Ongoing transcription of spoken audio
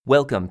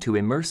Welcome to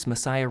Immerse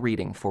Messiah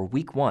Reading for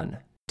Week 1,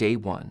 Day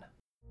 1.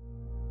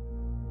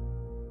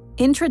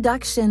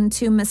 Introduction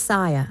to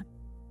Messiah.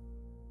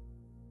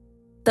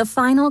 The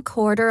final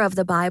quarter of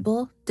the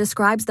Bible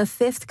describes the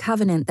fifth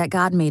covenant that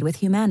God made with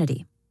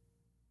humanity.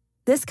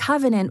 This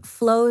covenant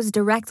flows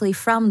directly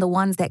from the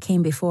ones that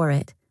came before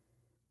it.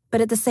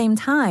 But at the same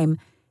time,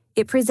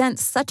 it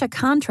presents such a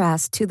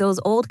contrast to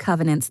those old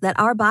covenants that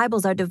our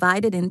Bibles are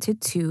divided into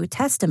two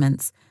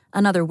testaments,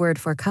 another word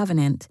for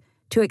covenant,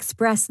 to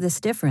express this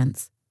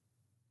difference.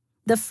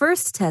 The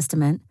First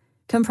Testament,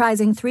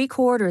 comprising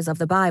 3/4 of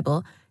the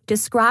Bible,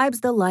 describes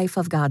the life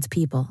of God's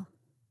people.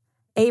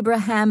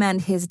 Abraham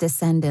and his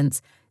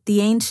descendants,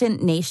 the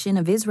ancient nation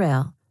of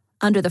Israel,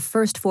 under the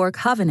first 4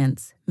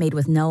 covenants made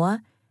with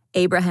Noah,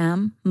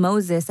 Abraham,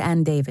 Moses,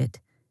 and David.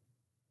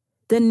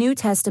 The New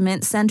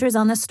Testament centers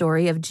on the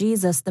story of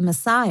Jesus the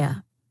Messiah,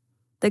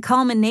 the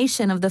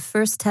culmination of the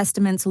First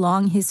Testament's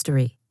long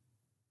history.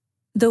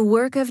 The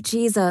work of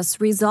Jesus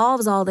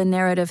resolves all the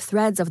narrative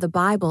threads of the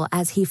Bible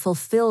as he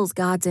fulfills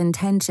God's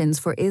intentions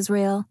for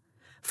Israel,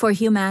 for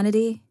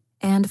humanity,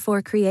 and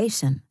for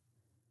creation.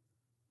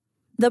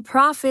 The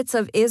prophets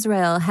of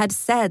Israel had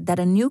said that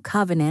a new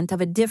covenant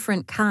of a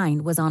different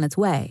kind was on its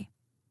way.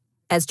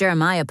 As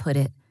Jeremiah put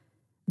it,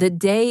 "The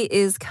day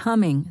is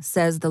coming,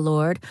 says the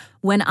Lord,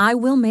 when I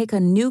will make a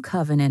new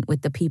covenant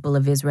with the people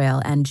of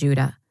Israel and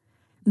Judah.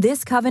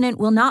 This covenant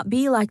will not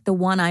be like the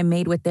one I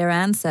made with their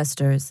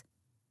ancestors.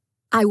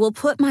 I will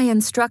put my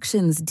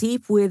instructions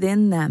deep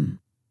within them,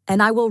 and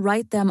I will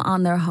write them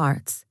on their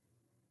hearts."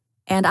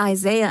 And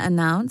Isaiah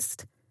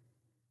announced,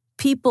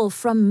 "People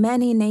from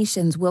many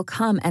nations will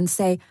come and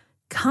say,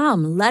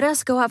 'Come, let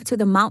us go up to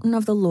the mountain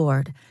of the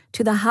Lord,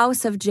 to the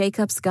house of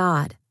Jacob's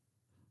God.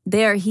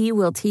 There he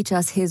will teach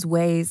us his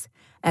ways,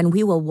 and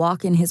we will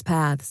walk in his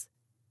paths.'"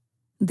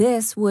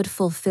 This would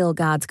fulfill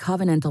God's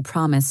covenantal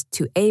promise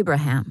to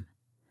Abraham.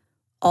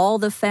 All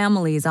the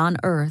families on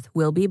earth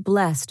will be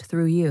blessed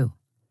through you.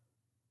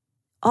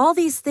 All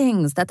these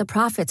things that the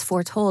prophets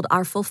foretold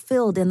are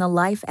fulfilled in the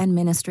life and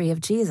ministry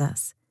of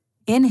Jesus.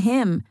 In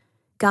him,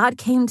 God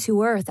came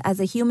to earth as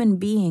a human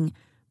being,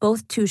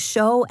 both to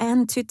show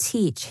and to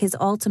teach his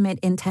ultimate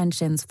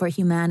intentions for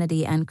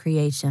humanity and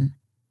creation.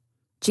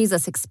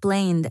 Jesus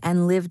explained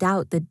and lived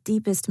out the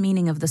deepest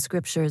meaning of the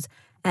scriptures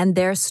and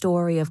their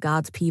story of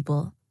God's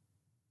people.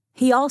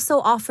 He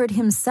also offered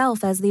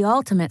himself as the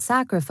ultimate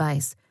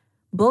sacrifice,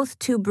 both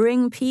to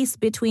bring peace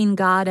between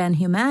God and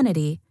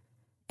humanity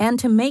and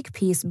to make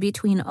peace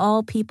between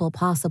all people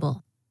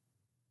possible.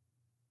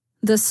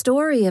 The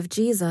story of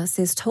Jesus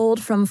is told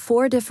from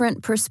 4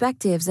 different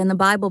perspectives in the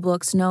Bible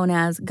books known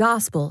as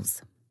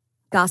Gospels.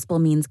 Gospel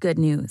means good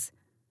news.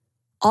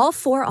 All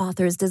 4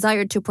 authors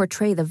desired to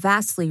portray the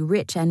vastly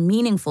rich and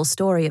meaningful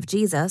story of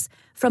Jesus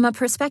from a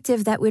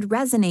perspective that would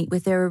resonate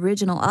with their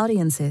original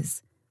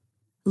audiences.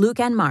 Luke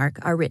and Mark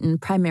are written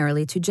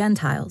primarily to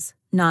Gentiles,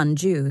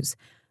 non-Jews,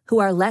 who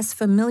are less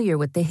familiar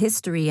with the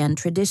history and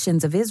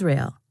traditions of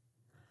Israel.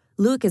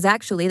 Luke is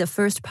actually the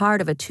first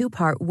part of a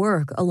 2-part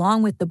work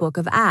along with the book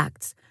of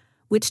Acts,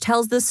 which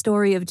tells the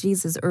story of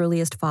Jesus'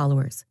 earliest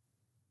followers.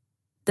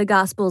 The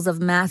Gospels of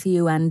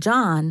Matthew and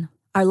John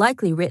are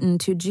likely written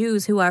to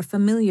Jews who are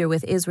familiar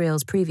with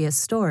Israel's previous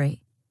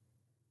story.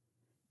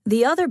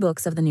 The other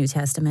books of the New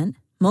Testament,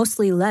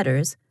 mostly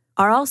letters,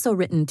 are also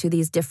written to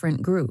these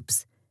different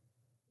groups.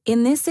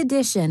 In this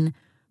edition,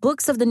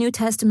 books of the New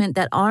Testament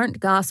that aren't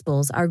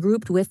Gospels are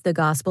grouped with the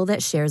Gospel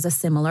that shares a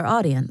similar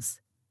audience.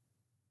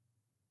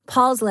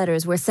 Paul's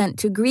letters were sent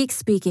to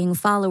Greek-speaking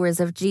followers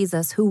of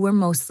Jesus who were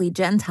mostly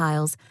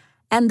Gentiles,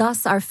 and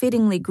thus are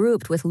fittingly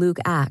grouped with Luke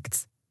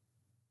Acts.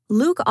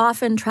 Luke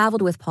often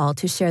traveled with Paul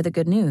to share the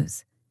good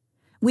news.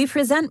 We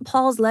present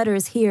Paul's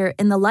letters here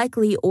in the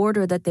likely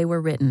order that they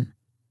were written.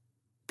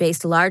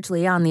 Based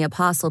largely on the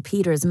Apostle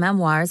Peter's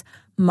memoirs,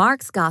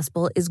 Mark's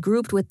Gospel is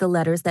grouped with the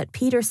letters that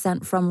Peter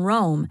sent from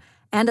Rome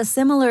and a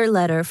similar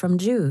letter from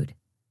Jude.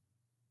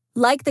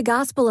 Like the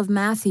Gospel of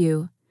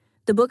Matthew,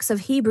 the books of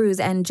Hebrews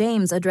and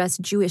James address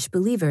Jewish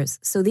believers,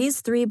 so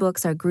these 3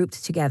 books are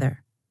grouped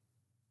together.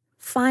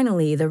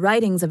 Finally, the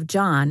writings of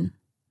John,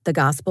 the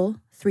Gospel,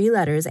 3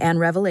 letters, and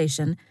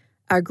Revelation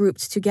are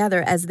grouped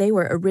together as they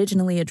were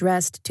originally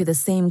addressed to the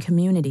same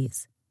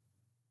communities.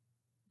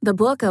 The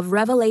book of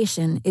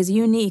Revelation is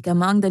unique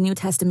among the New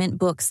Testament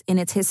books in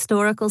its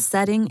historical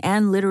setting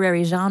and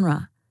literary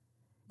genre.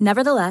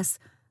 Nevertheless,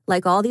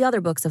 like all the other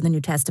books of the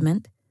New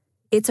Testament,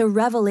 it's a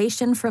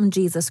revelation from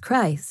Jesus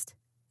Christ,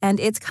 and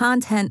its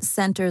content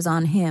centers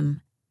on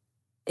him.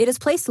 It is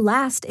placed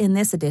last in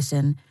this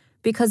edition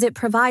because it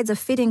provides a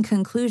fitting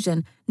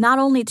conclusion not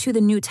only to the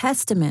New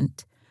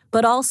Testament,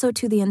 but also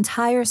to the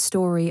entire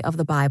story of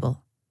the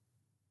Bible.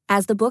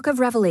 As the book of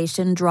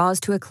Revelation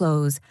draws to a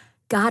close,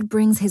 God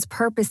brings his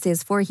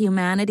purposes for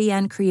humanity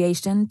and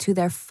creation to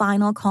their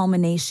final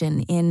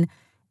culmination in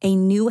a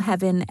new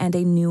heaven and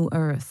a new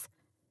earth.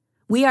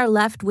 We are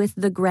left with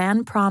the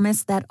grand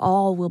promise that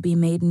all will be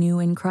made new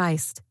in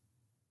Christ.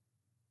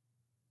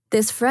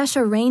 This fresh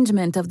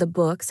arrangement of the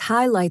books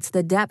highlights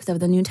the depth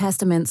of the New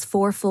Testament's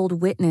fourfold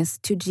witness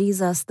to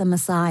Jesus the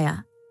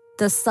Messiah,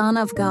 the Son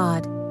of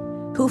God,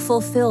 who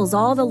fulfills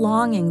all the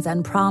longings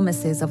and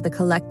promises of the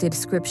collected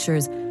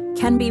scriptures,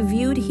 can be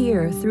viewed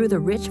here through the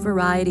rich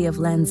variety of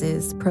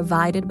lenses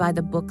provided by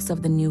the books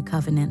of the New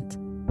Covenant.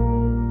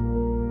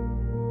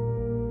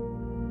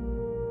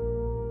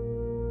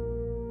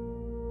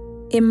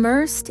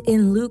 Immersed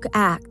in Luke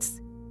Acts.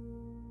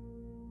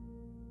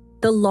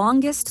 The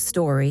longest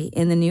story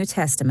in the New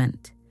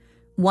Testament,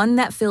 one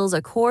that fills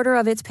a quarter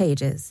of its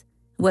pages,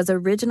 was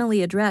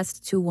originally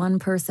addressed to one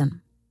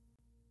person.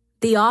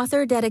 The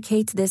author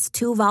dedicates this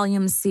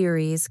 2-volume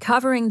series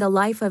covering the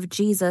life of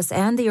Jesus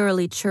and the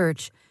early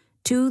church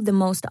to the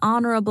most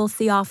honorable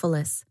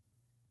Theophilus.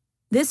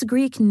 This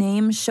Greek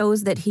name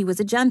shows that he was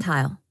a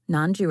Gentile,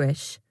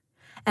 non-Jewish,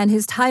 and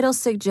his title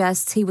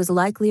suggests he was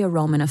likely a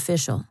Roman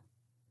official.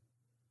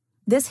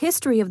 This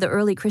history of the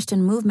early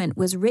Christian movement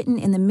was written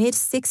in the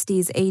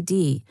mid-60s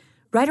AD,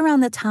 right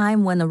around the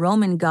time when the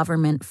Roman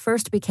government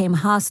first became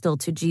hostile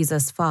to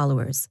Jesus'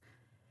 followers.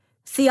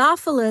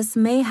 Theophilus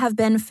may have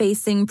been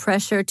facing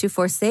pressure to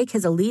forsake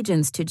his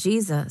allegiance to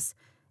Jesus.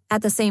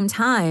 At the same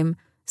time,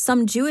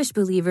 some Jewish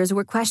believers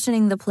were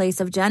questioning the place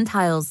of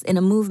Gentiles in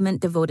a movement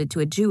devoted to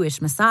a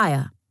Jewish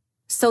Messiah.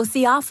 So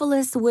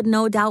Theophilus would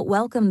no doubt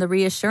welcome the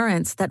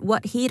reassurance that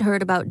what he'd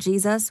heard about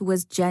Jesus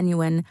was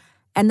genuine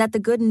and that the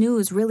good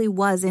news really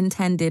was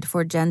intended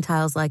for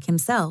Gentiles like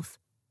himself.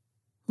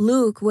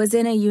 Luke was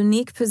in a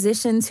unique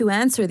position to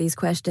answer these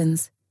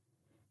questions.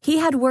 He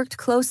had worked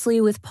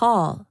closely with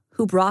Paul,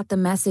 who brought the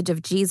message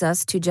of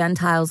Jesus to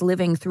Gentiles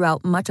living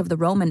throughout much of the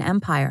Roman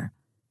Empire.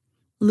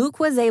 Luke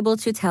was able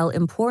to tell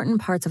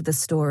important parts of the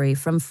story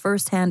from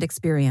first-hand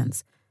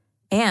experience,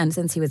 and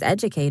since he was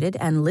educated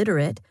and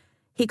literate,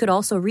 he could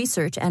also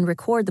research and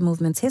record the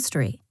movement's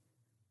history.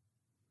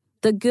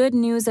 The good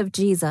news of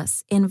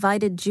Jesus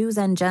invited Jews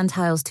and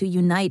Gentiles to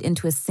unite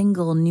into a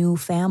single new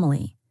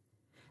family.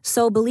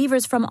 So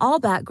believers from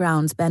all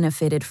backgrounds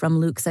benefited from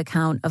Luke's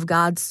account of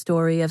God's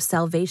story of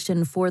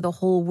salvation for the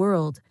whole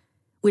world,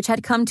 which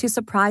had come to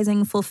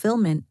surprising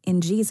fulfillment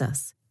in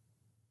Jesus.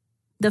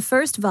 The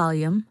first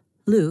volume,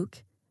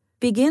 Luke,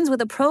 begins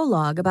with a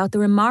prologue about the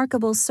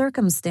remarkable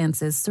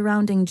circumstances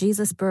surrounding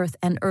Jesus' birth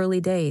and early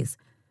days.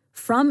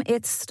 From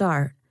its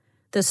start,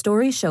 the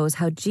story shows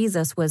how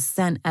Jesus was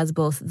sent as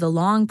both the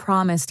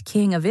long-promised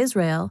King of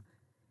Israel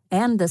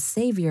and the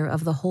Savior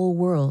of the whole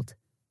world.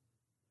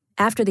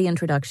 After the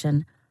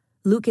introduction,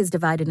 Luke is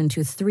divided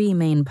into 3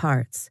 main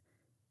parts.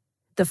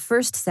 The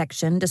first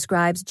section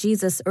describes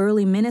Jesus'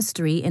 early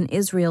ministry in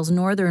Israel's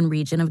northern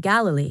region of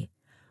Galilee,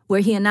 where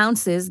he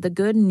announces the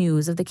good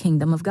news of the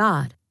kingdom of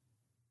God.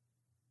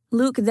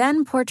 Luke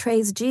then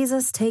portrays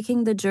Jesus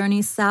taking the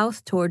journey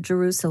south toward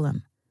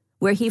Jerusalem,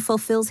 where he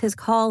fulfills his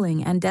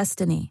calling and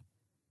destiny.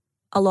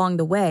 Along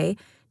the way,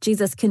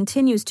 Jesus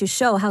continues to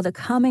show how the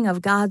coming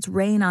of God's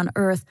reign on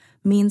earth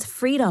means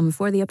freedom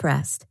for the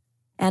oppressed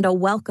and a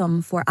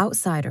welcome for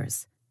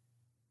outsiders.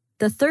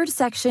 The third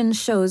section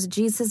shows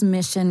Jesus'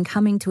 mission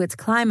coming to its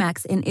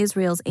climax in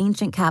Israel's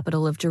ancient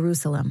capital of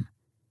Jerusalem.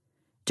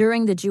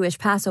 During the Jewish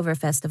Passover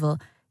festival,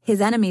 his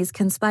enemies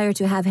conspire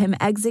to have him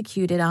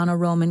executed on a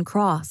Roman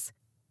cross.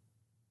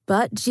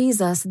 But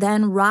Jesus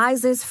then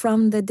rises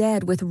from the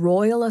dead with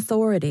royal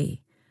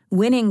authority,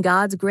 winning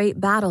God's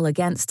great battle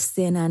against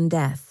sin and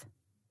death.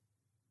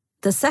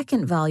 The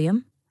second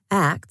volume,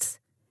 Acts,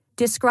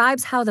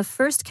 describes how the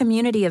first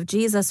community of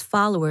Jesus'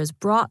 followers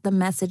brought the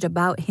message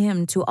about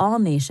him to all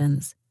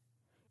nations.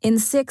 In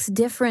 6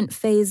 different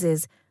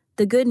phases,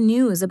 the good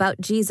news about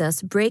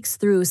Jesus breaks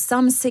through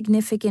some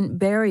significant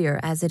barrier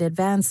as it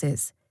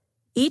advances.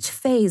 Each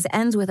phase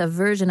ends with a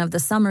version of the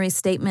summary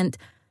statement,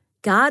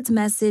 God's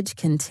message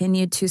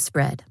continued to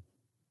spread.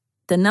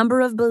 The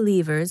number of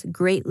believers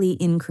greatly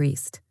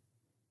increased.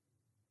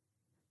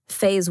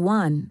 Phase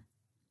 1.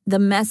 The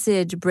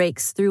message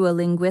breaks through a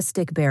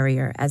linguistic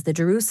barrier as the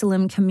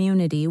Jerusalem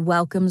community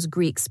welcomes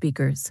Greek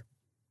speakers.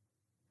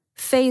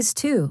 Phase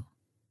 2.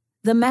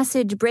 The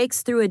message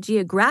breaks through a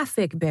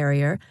geographic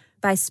barrier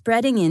by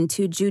spreading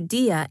into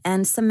Judea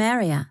and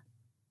Samaria.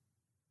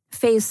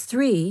 Phase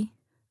 3.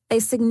 A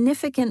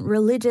significant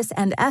religious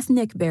and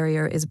ethnic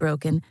barrier is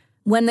broken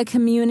when the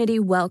community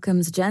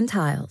welcomes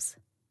Gentiles.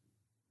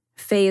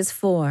 Phase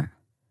 4.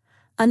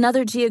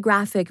 Another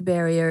geographic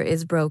barrier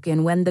is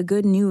broken when the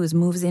good news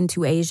moves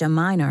into Asia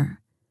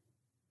Minor.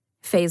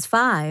 Phase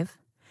 5.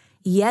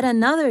 Yet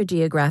another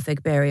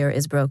geographic barrier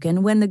is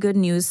broken when the good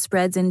news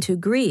spreads into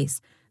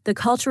Greece, the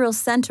cultural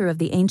center of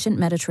the ancient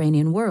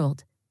Mediterranean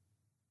world.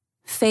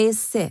 Phase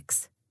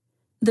 6.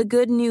 The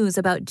good news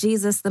about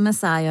Jesus the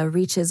Messiah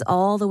reaches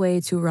all the way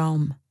to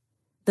Rome,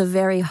 the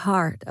very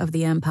heart of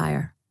the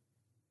empire.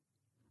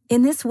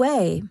 In this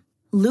way,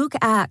 Luke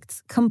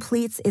Acts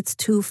completes its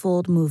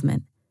twofold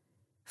movement.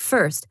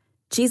 First,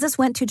 Jesus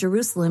went to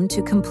Jerusalem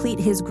to complete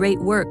his great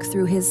work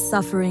through his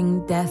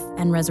suffering, death,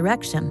 and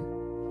resurrection.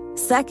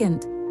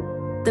 Second,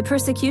 the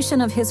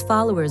persecution of his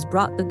followers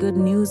brought the good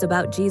news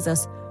about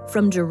Jesus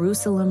from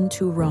Jerusalem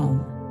to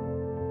Rome.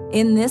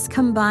 In this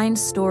combined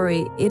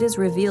story, it is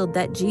revealed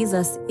that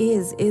Jesus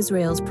is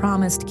Israel's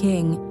promised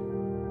king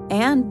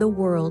and the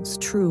world's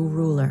true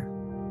ruler.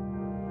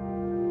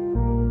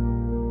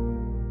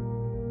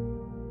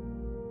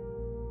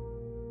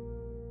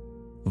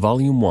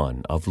 Volume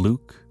 1 of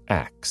Luke,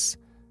 Acts,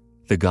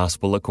 the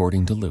Gospel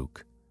according to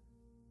Luke.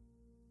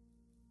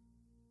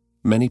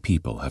 Many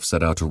people have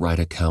set out to write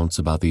accounts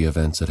about the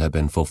events that have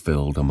been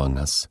fulfilled among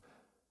us.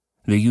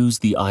 They use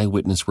the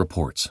eyewitness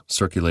reports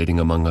circulating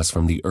among us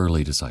from the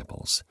early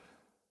disciples.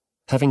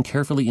 Having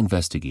carefully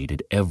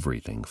investigated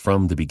everything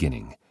from the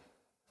beginning,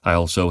 I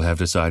also have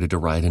decided to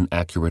write an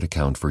accurate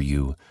account for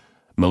you,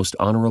 most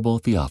honorable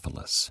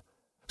Theophilus,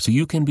 so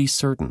you can be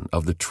certain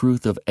of the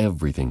truth of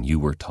everything you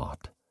were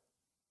taught.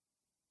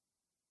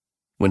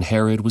 When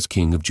Herod was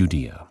king of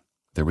Judea,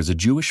 there was a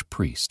Jewish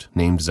priest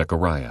named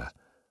Zechariah.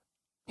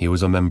 He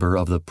was a member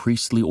of the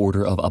priestly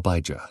order of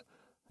Abijah,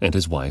 and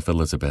his wife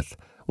Elizabeth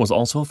was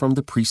also from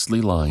the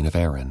priestly line of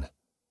Aaron.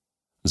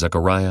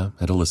 Zechariah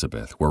and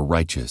Elizabeth were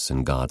righteous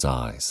in God's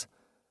eyes,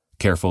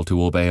 careful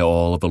to obey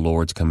all of the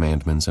Lord's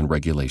commandments and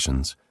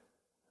regulations.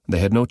 They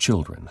had no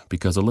children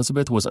because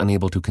Elizabeth was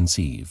unable to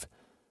conceive,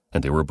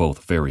 and they were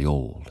both very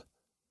old.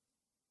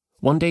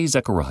 One day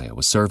Zechariah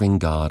was serving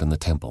God in the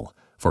temple,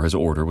 for his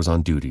order was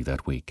on duty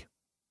that week.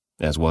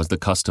 As was the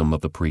custom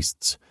of the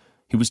priests,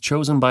 he was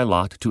chosen by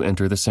lot to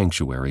enter the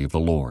sanctuary of the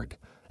Lord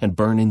and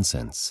burn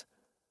incense.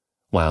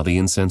 While the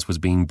incense was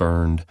being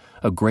burned,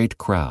 a great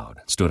crowd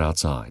stood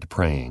outside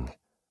praying.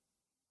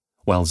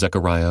 While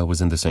Zechariah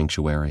was in the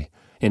sanctuary,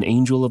 an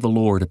angel of the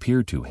Lord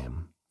appeared to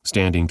him,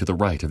 standing to the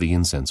right of the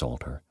incense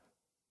altar.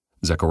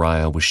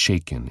 Zechariah was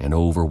shaken and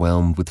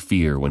overwhelmed with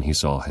fear when he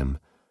saw him,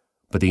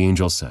 but the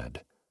angel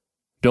said,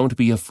 "Don't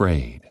be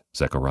afraid,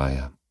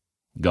 Zechariah.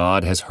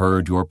 God has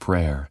heard your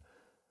prayer.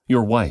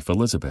 Your wife,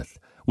 Elizabeth,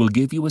 will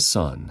give you a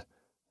son,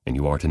 and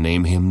you are to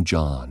name him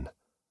John.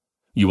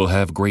 You will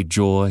have great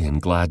joy and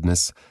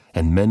gladness,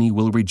 and many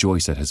will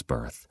rejoice at his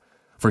birth,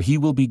 for he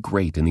will be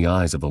great in the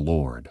eyes of the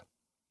Lord.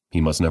 He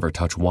must never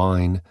touch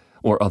wine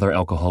or other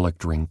alcoholic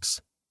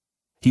drinks.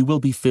 He will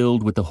be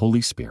filled with the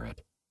Holy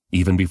Spirit,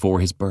 even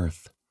before his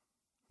birth,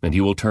 and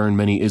he will turn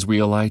many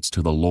Israelites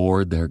to the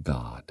Lord their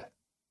God.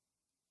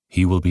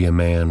 He will be a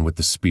man with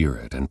the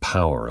spirit and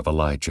power of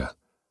Elijah.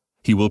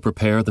 He will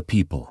prepare the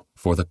people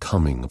for the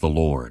coming of the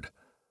Lord.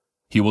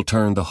 He will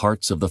turn the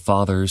hearts of the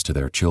fathers to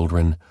their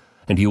children,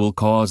 and he will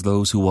cause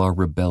those who are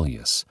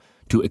rebellious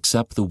to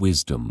accept the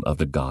wisdom of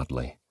the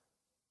godly."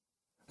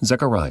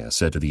 Zechariah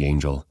said to the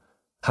angel,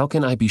 "How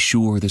can I be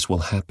sure this will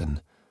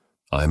happen?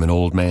 I am an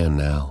old man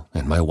now,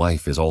 and my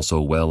wife is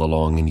also well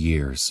along in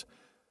years."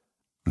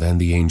 Then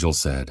the angel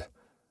said,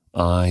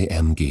 "I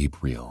am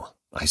Gabriel.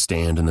 I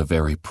stand in the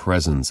very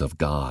presence of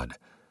God.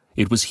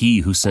 It was he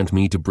who sent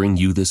me to bring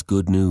you this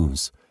good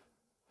news.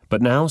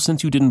 But now,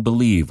 since you didn't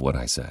believe what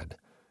I said,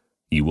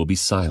 you will be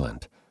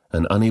silent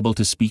and unable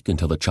to speak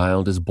until the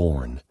child is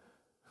born,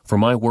 for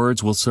my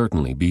words will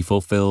certainly be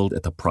fulfilled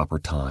at the proper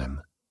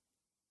time."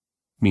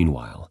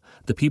 Meanwhile,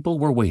 the people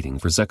were waiting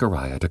for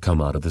Zechariah to come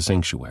out of the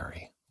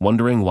sanctuary,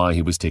 wondering why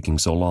he was taking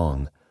so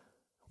long.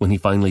 When he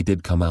finally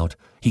did come out,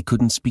 he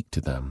couldn't speak to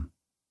them.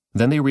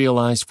 Then they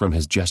realized from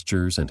his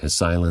gestures and his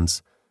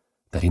silence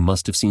that he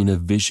must have seen a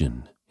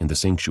vision in the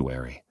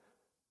sanctuary.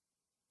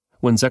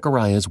 When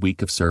Zechariah's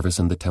week of service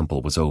in the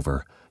temple was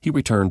over, he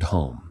returned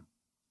home.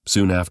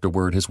 Soon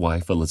afterward, his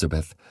wife,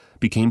 Elizabeth,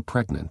 became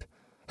pregnant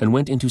and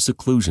went into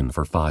seclusion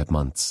for 5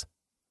 months.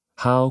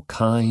 "How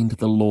kind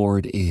the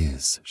Lord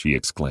is," she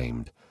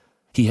exclaimed.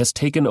 "He has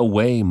taken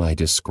away my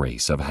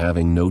disgrace of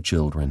having no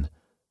children."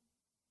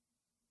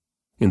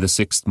 In the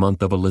 6th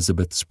month of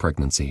Elizabeth's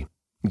pregnancy,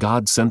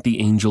 God sent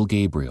the angel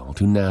Gabriel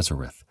to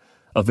Nazareth,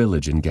 a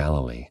village in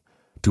Galilee,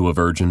 to a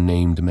virgin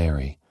named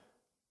Mary.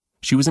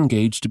 She was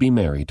engaged to be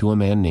married to a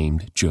man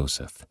named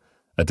Joseph,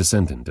 a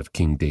descendant of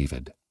King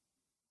David.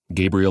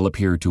 Gabriel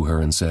appeared to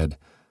her and said,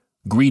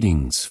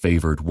 "Greetings,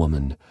 favored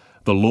woman,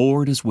 the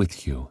Lord is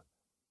with you."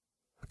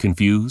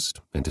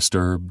 Confused and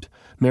disturbed,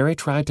 Mary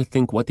tried to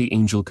think what the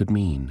angel could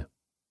mean.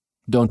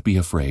 "Don't be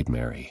afraid,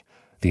 Mary,"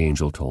 the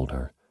angel told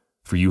her,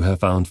 "for you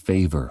have found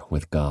favor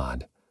with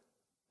God.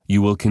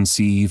 You will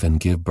conceive and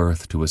give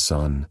birth to a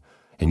son,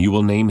 and you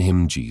will name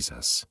him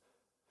Jesus.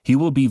 He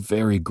will be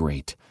very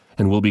great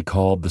and will be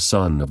called the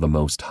Son of the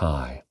Most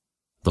High.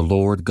 The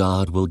Lord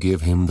God will give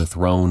him the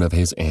throne of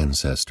his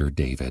ancestor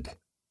David,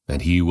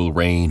 and he will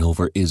reign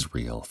over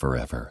Israel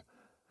forever.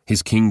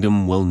 His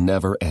kingdom will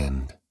never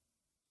end."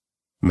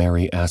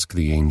 Mary asked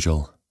the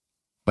angel,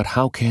 "But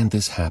how can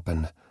this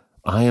happen?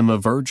 I am a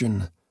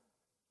virgin."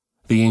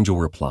 The angel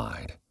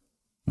replied,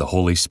 "The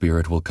Holy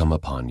Spirit will come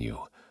upon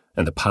you,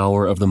 and the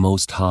power of the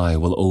Most High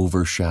will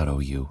overshadow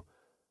you.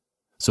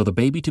 So the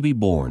baby to be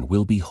born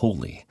will be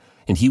holy,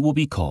 and he will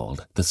be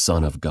called the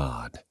Son of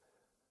God.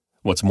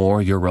 What's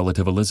more, your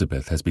relative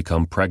Elizabeth has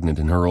become pregnant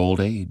in her old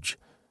age.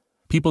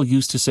 People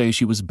used to say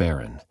she was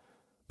barren,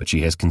 but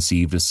she has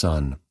conceived a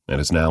son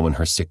and is now in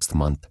her 6th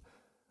month,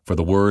 for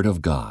the word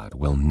of God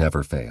will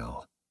never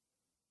fail."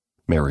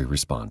 Mary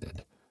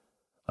responded,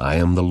 "I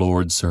am the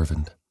Lord's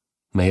servant.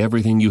 May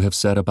everything you have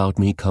said about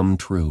me come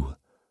true."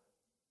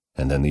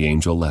 And then the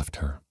angel left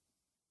her.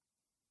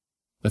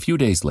 A few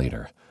days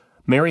later,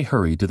 Mary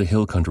hurried to the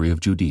hill country of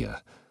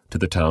Judea, to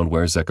the town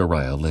where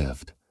Zechariah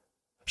lived.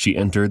 She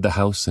entered the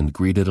house and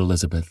greeted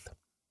Elizabeth.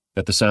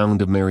 At the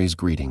sound of Mary's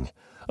greeting,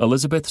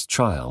 Elizabeth's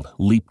child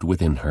leaped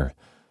within her,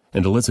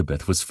 and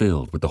Elizabeth was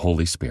filled with the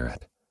Holy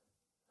Spirit.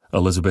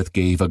 Elizabeth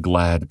gave a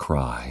glad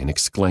cry and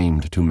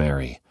exclaimed to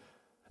Mary,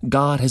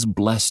 "God has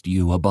blessed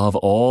you above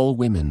all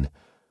women,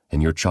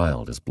 and your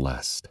child is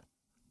blessed.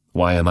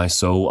 Why am I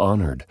so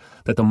honored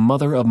that the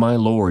mother of my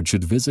Lord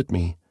should visit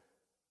me?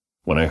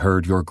 When I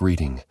heard your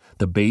greeting,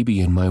 the baby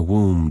in my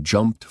womb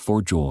jumped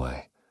for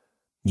joy.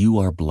 You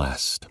are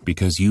blessed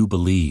because you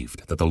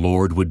believed that the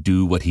Lord would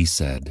do what he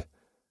said."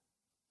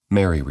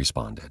 Mary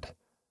responded,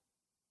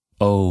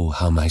 "Oh,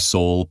 how my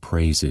soul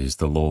praises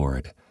the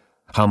Lord,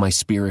 how my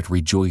spirit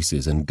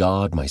rejoices in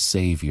God my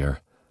Savior.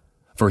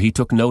 For he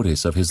took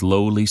notice of his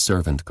lowly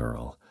servant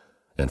girl,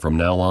 and from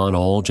now on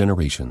all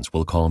generations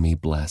will call me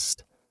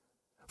blessed.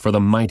 For the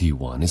Mighty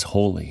One is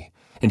holy,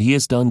 and he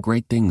has done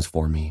great things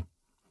for me.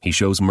 He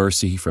shows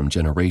mercy from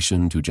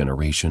generation to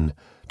generation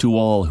to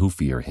all who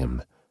fear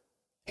him.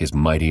 His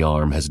mighty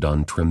arm has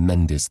done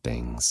tremendous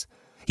things.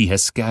 He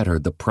has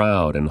scattered the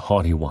proud and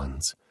haughty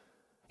ones.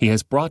 He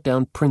has brought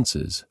down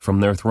princes from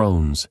their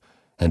thrones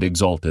and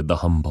exalted the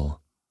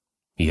humble.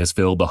 He has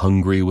filled the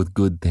hungry with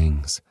good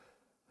things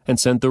and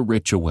sent the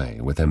rich away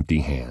with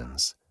empty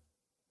hands.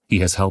 He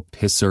has helped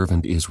his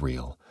servant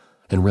Israel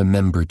and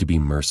remembered to be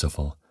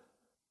merciful.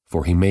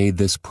 For he made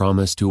this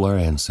promise to our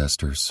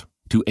ancestors,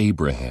 to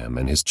Abraham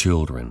and his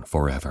children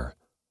forever."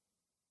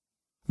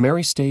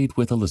 Mary stayed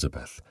with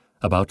Elizabeth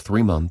about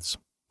 3 months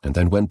and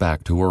then went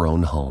back to her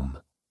own home.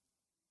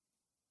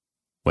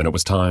 When it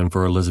was time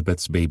for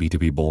Elizabeth's baby to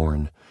be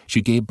born,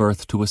 she gave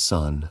birth to a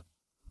son.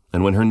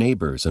 And when her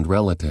neighbors and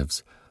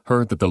relatives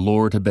heard that the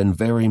Lord had been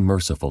very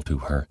merciful to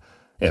her,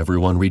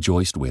 everyone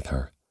rejoiced with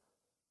her.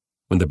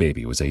 When the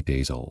baby was 8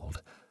 days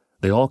old,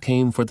 they all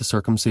came for the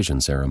circumcision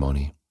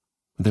ceremony.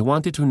 They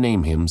wanted to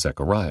name him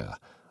Zechariah,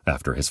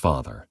 after his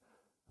father.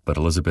 But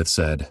Elizabeth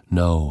said,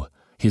 "No,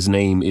 his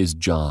name is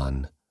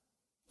John."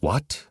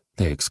 "What?"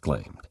 they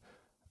exclaimed.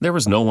 "There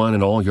is no one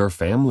in all your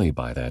family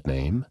by that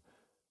name."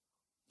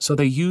 So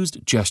they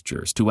used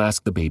gestures to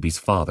ask the baby's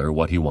father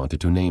what he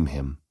wanted to name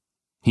him.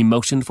 He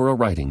motioned for a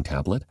writing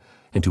tablet,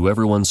 and to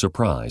everyone's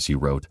surprise he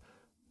wrote,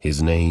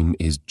 "His name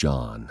is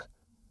John."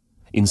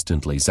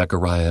 Instantly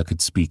Zechariah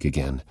could speak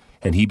again,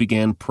 and he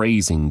began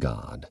praising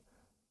God.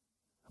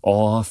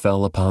 Awe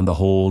fell upon the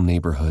whole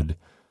neighborhood,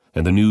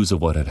 and the news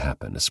of what had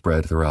happened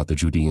spread throughout the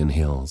Judean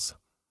hills.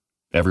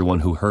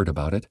 Everyone who heard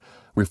about it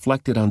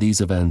reflected on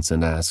these events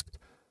and asked,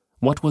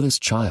 "What will this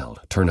child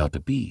turn out to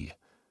be?"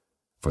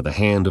 For the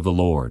hand of the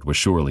Lord was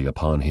surely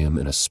upon him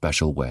in a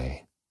special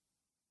way.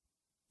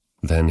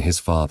 Then his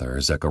father,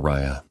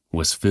 Zechariah,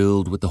 was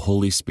filled with the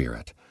Holy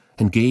Spirit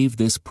and gave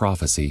this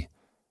prophecy,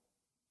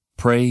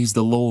 "Praise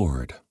the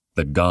Lord,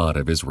 the God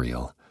of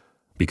Israel,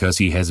 because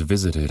he has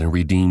visited and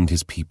redeemed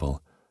his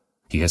people.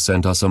 He has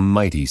sent us a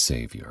mighty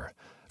Savior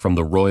from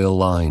the royal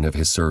line of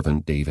his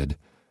servant David,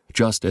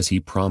 just as he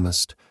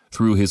promised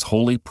through his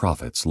holy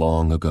prophets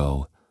long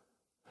ago.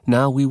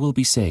 Now we will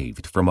be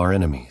saved from our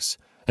enemies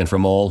and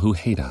from all who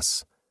hate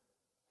us.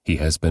 He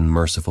has been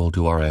merciful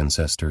to our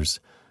ancestors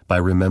by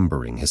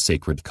remembering his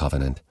sacred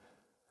covenant,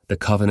 the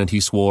covenant he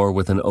swore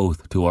with an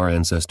oath to our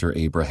ancestor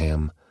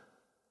Abraham.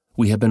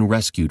 We have been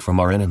rescued from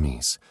our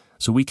enemies,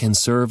 so we can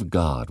serve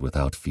God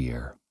without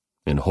fear,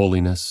 in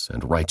holiness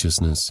and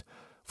righteousness,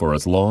 for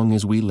as long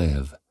as we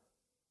live.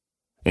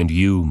 And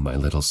you, my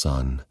little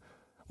son,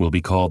 will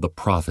be called the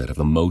prophet of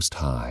the Most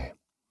High,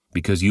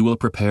 because you will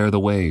prepare the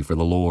way for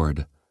the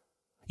Lord.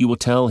 You will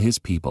tell his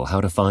people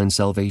how to find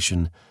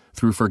salvation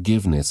through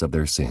forgiveness of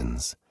their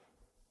sins.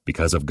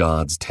 Because of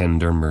God's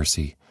tender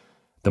mercy,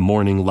 the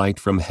morning light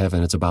from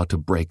heaven is about to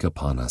break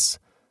upon us,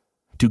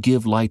 to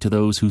give light to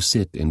those who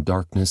sit in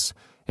darkness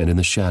and in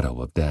the shadow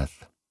of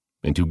death,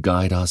 and to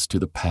guide us to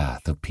the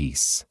path of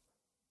peace."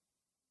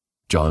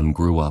 John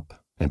grew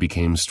up and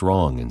became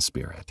strong in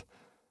spirit,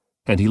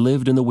 and he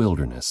lived in the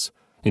wilderness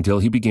until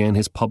he began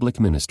his public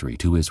ministry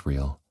to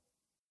Israel.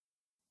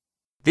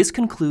 This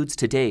concludes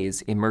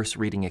today's Immerse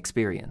reading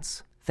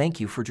experience. Thank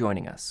you for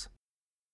joining us.